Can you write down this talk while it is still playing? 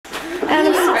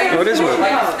it is moving.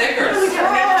 Like stickers.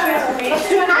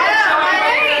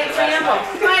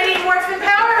 Mighty Morphin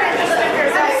Power Rangers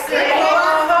stickers, I see.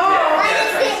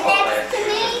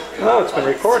 Oh, it's been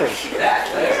recording. I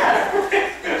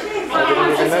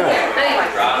didn't even know. Anyway,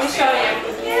 let me show you.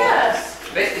 Yes.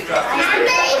 Basically dropped I like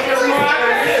your stickers.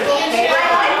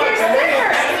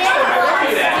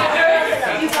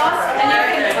 You lost it.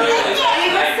 Are you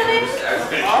listening?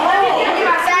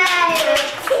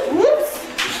 Whoops.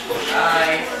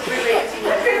 Hi.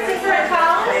 Christopher and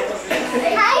Colin.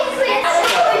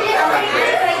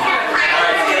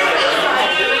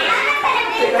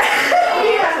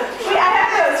 I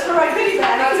have those for my goodie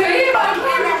bag.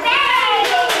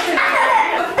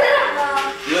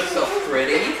 You look so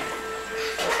pretty.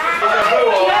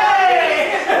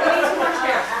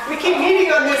 We keep meeting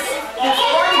on this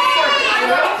party circuit, you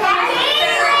know?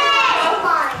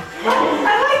 I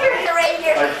like your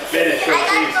I finished your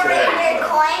piece today.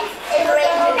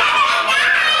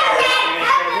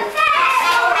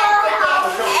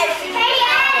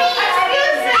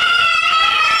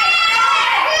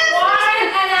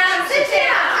 sit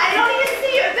down. I don't even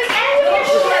see you. This end of your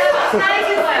shirt. How did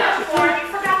you laugh? Or you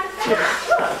forgot to say that.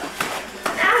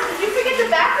 Now, did you forget the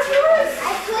back of yours?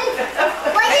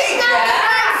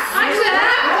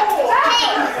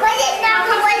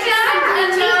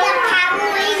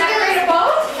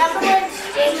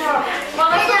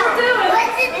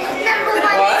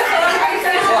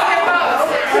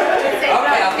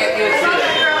 Okay, I'll get you a shoe.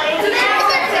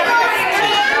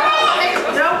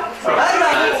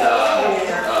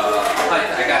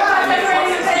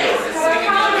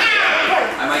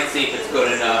 I might see if it's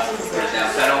good enough right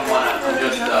now, so I don't want to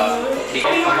just take a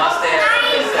mustache.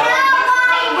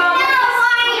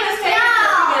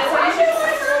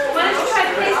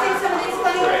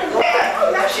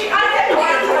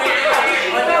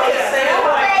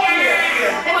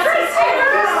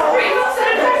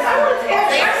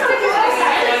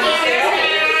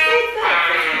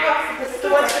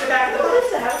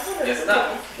 Yes, no.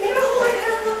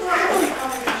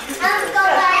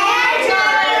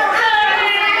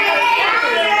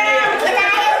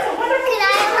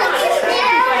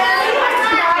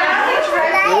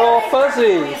 You're all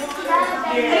fuzzy.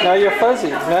 Now you're fuzzy.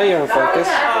 Now you're in focus.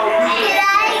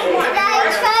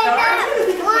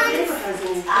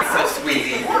 So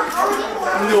sweetie.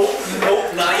 Nope,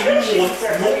 not even once.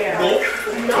 Nope.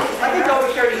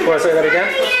 Want to say that again?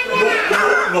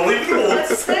 Not even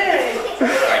once.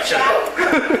 Alright, shut up.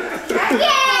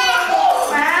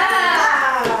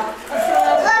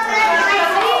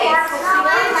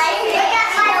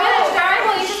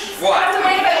 What?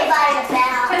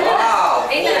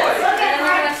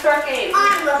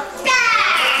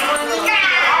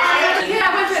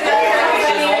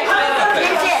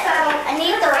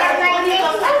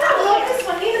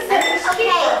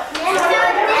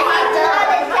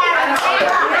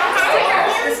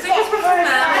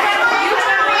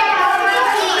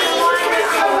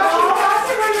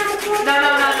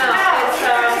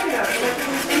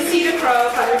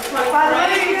 Wow,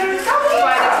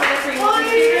 boy.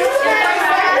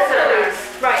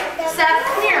 Right. Seth,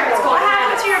 come here. Let's go. What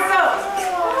happened to your boat?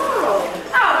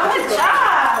 Oh, good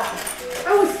job. I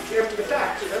was here for the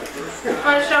fact, you know?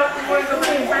 Want to show before you go put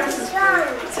your friends?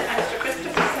 It's an extra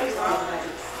Christopher.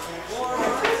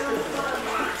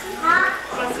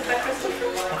 Want to sit by Christopher?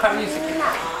 What kind of music?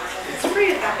 It's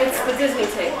free. It's the Disney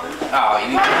tape. Oh,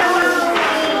 you need to.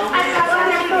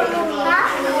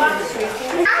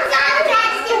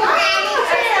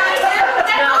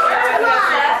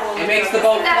 It makes the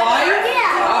boat fly?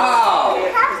 Oh.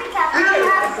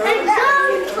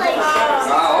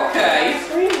 Oh, okay.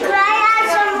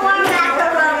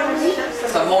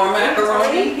 Some more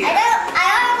macaroni?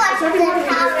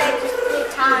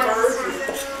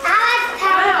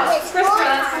 Christopher,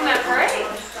 that's not great.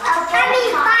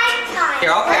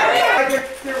 Here, I'll carry it.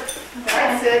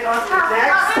 That's it. On to the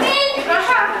next.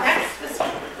 Next. This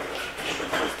one.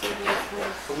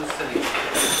 Who's sitting?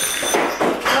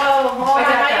 Oh,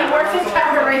 Mighty Morphin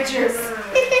Power Rangers.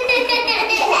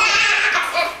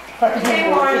 Hey,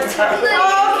 Warren.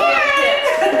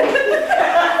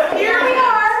 Here we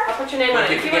are. I'll put your name on it.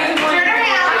 If you get it. Turn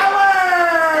around. Hello.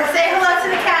 Say hello to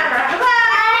the camera. Hello.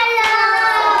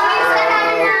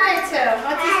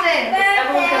 What's his name?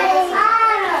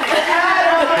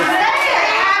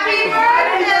 Happy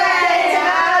birthday,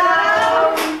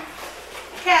 Adam.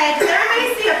 Okay, does everybody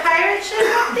see a pirate ship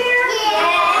up there?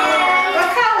 Yeah. What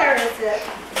color is it?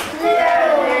 Blue.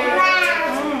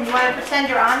 You want to pretend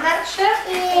you're on that ship?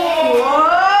 Yeah.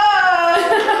 Whoa.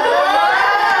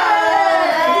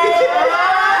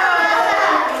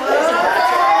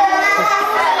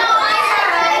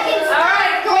 All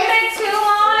right, go ahead.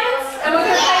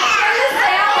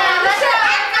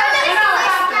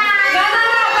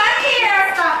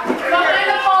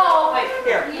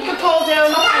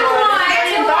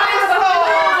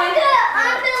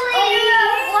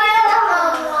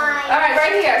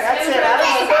 right here. That's it.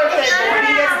 Happy birthday, boy.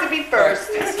 He gets to be first.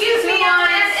 Excuse me, in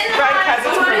the Right, line. because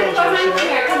it's a Behind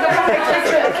relationship. here. Come behind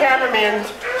here. The cameraman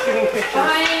giving pictures.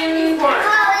 Behind one.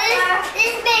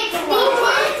 This makes me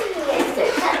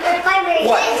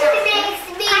What? This makes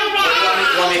me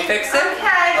You want me to fix it?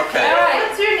 Okay. Okay. All right.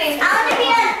 What's your name? I want to be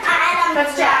an Adam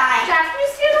That's Jack. Jack, can you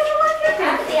stand over like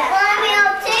that? Well, I mean,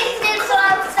 I'll take this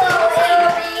off so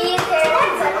it'll be easier to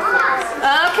put on.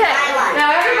 Okay.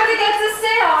 Now everybody gets a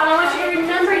sale. I want you to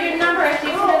remember your number if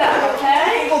you put it up,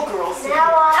 okay? Little girls.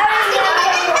 Now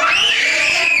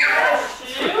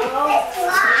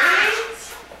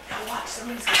Watch,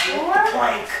 somebody's gonna do a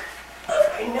plank.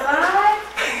 I know.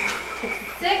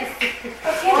 6.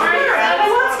 Okay.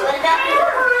 what about you?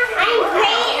 I'm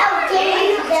great at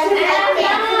getting them like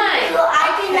that. So I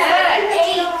can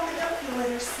eight.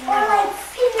 Or like,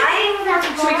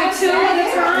 Should we do 2 at a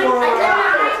time?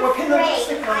 We're pinning the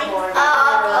lipstick on board.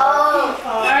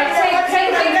 All right, take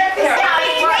here.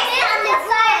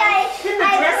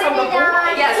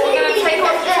 Yes, we're gonna take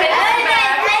this back.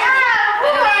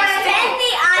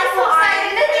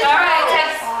 All right,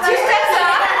 take 2 steps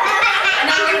up, and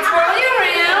then we're gonna twirl you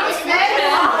around.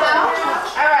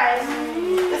 Alright.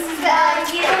 This is the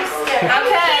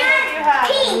Okay.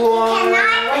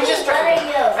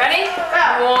 Ready?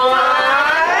 1,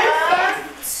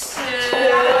 2,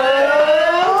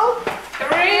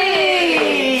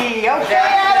 3. Okay.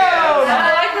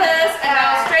 Like this, and go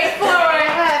straight forward.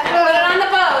 And put it on the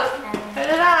boat. Put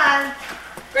it on.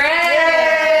 Great.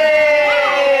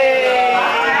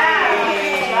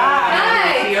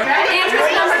 Nice.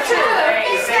 Andrew's number 2.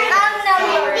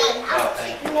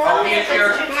 Oh, here's your...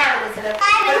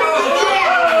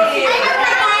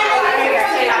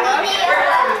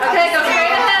 Okay, go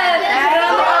straight ahead. Put it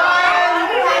on the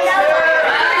boat.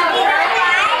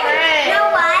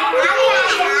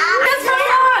 It's for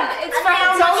fun. It's for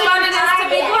how much fun it is to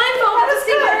be blindfolded to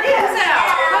see what comes out.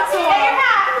 That's all.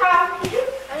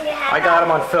 I got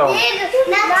him on film.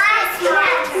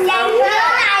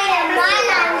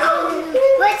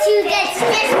 But you get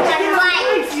this one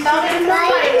right. It's on,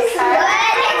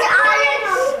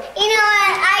 you know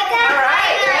what, I got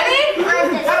Ready? on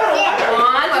the stick.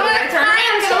 1, so we're gonna turn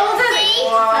around. Get a little dizzy.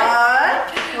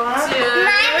 2,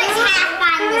 Mine was half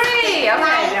on the 3.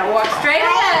 Okay, now walk straight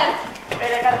ahead.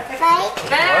 Wait, I gotta fix it. right?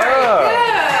 Very Whoa.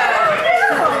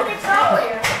 good.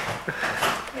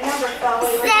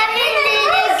 7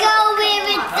 minutes ago we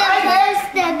were supposed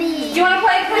to be. Do you want to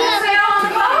play Pin the Sail on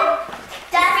the boat?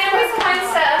 Stand behind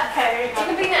Steph. Okay. You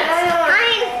can be next.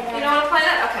 You don't want to play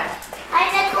that? Okay. I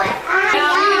just went. Now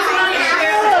you can turn it here.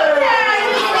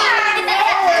 I can.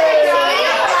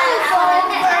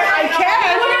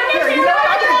 Here, you know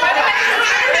I can do it.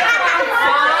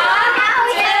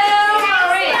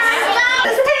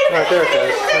 1, 2, 3. Right there it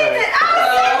goes. All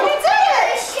right.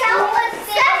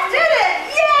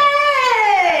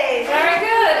 Very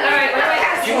good. All right.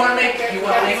 Do you want to make the...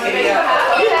 Okay.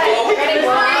 Ready?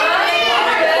 1, 2,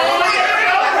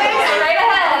 straight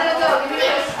ahead.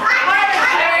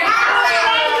 Very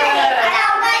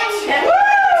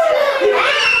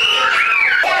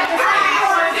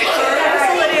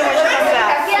Lydia, when she comes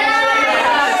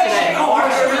out.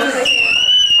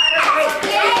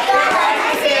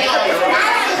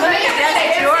 Let me get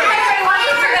this. Yours.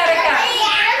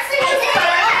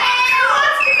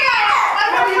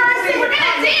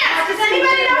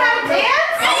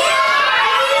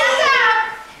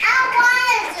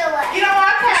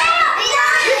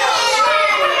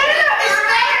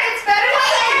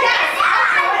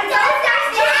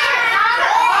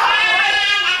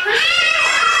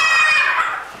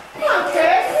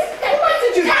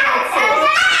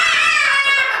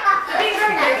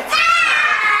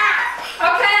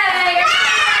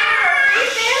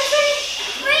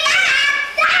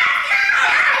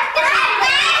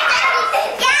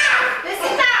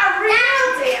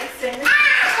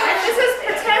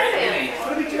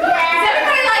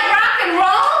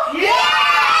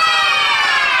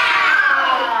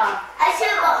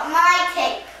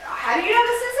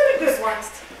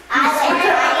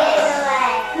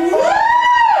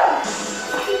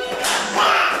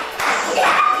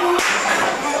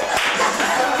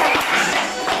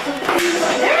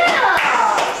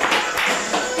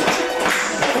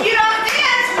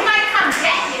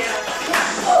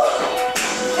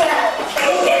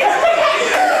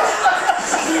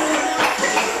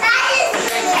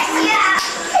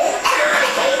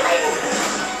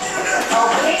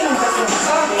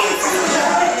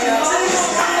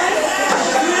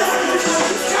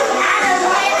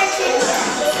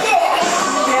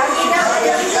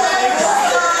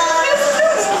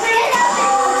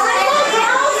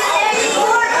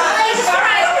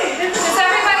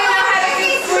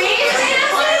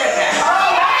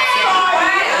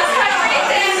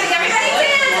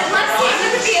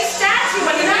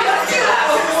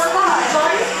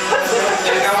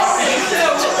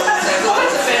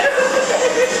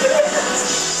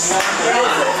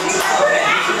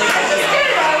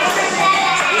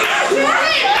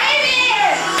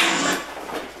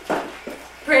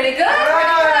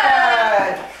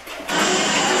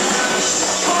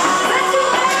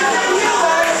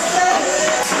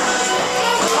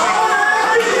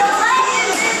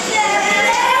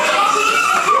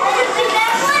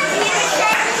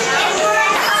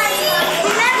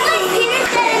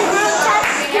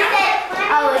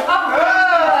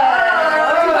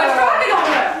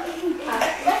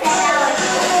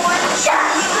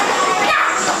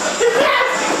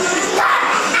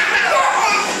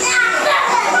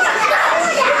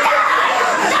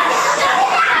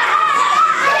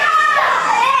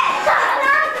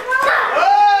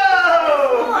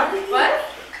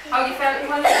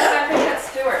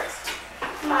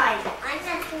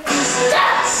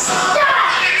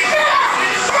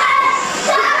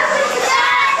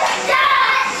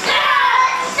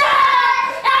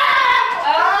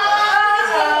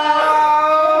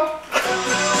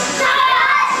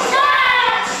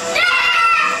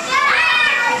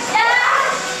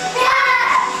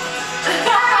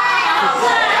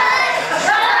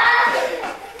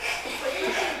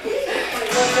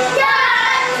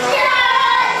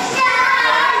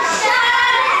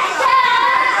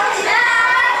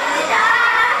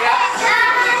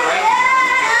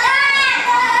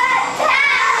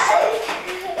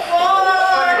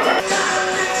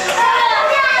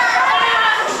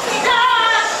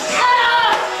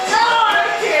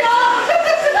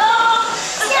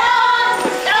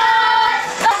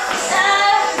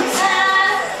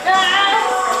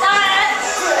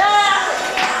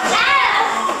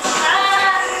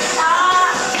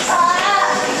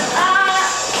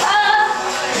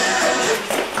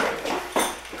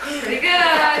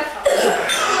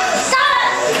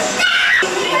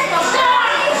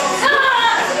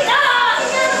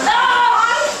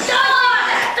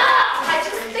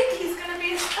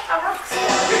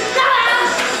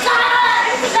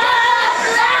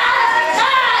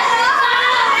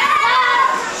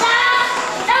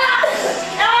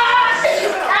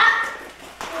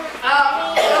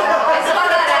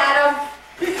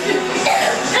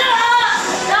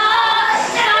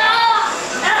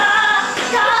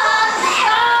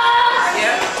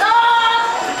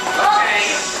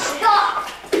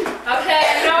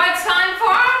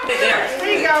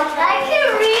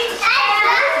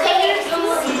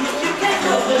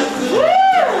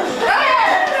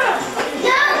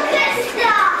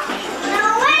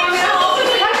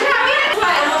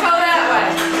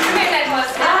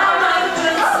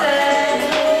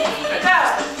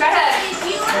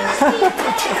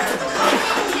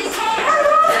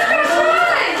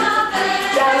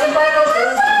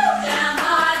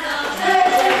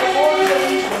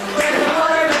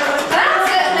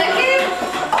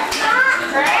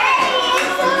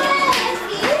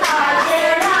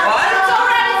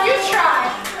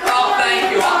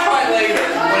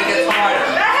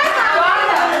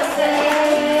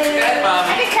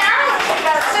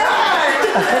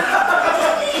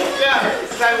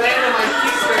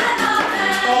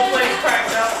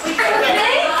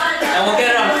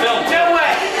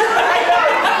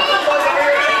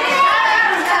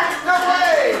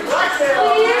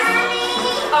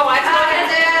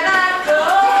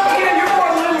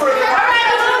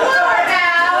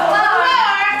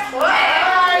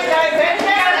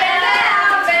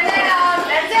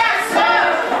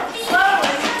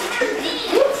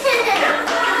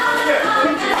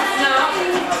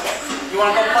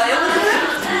 want to go play?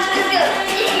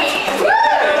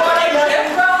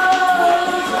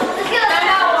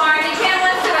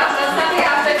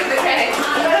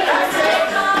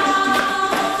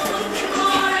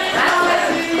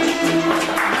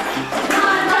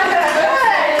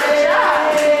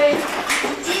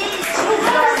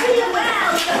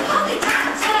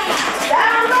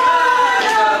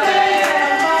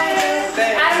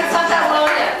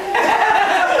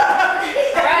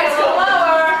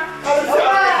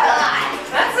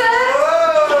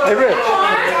 Hey Rich,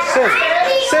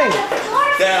 sing, sing.